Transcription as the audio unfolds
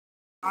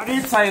I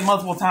did say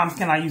multiple times,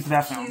 can I use the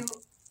bathroom?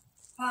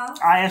 Huh?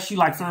 I asked you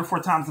like 3 or 4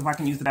 times if I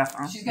can use the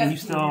bathroom. And you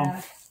still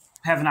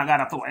have not got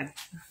out the way.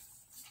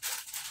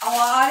 Oh, well,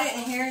 I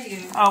didn't hear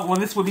you. Oh, well,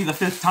 this would be the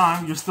 5th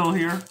time you're still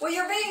here. Well,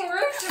 you're being rude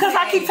to me. Because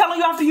I keep telling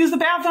you I have to use the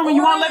bathroom and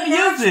you won't let me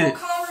use it.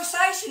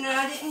 Conversation and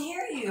I didn't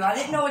hear you. I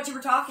didn't know what you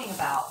were talking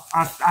about.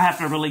 I have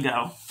to really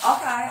go.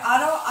 Okay,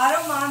 I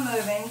don't mind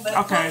moving, but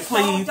okay,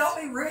 please.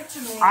 Don't be rude to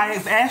me.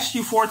 I've asked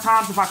you 4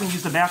 times if I can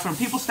use the bathroom.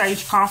 People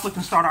stage conflict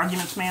and start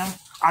arguments, ma'am.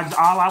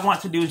 All I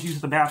want to do is use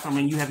the bathroom,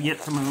 and you have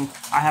yet to move.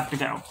 I have to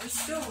go. You're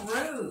still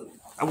rude.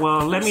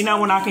 Well, let me know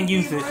when I can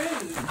use it.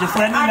 Just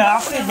let me know.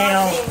 I'll sit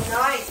down. I'm being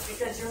nice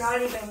because you're not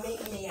even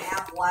meeting me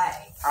halfway.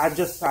 I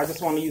just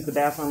want to use the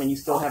bathroom, and you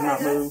still have not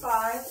moved.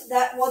 That's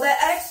fine. That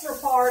extra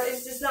part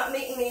is just not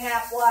meeting me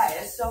halfway.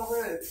 It's so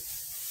rude.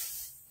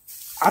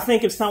 I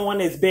think if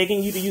someone is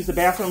begging you to use the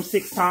bathroom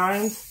 6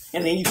 times,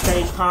 and then you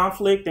stage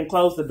conflict and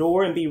close the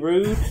door and be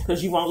rude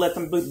because you won't let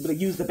them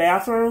use the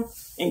bathroom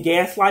and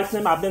gaslight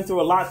them. I've been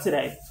through a lot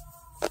today.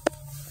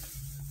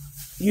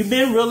 You've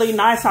been really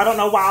nice. I don't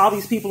know why all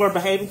these people are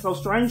behaving so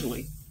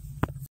strangely.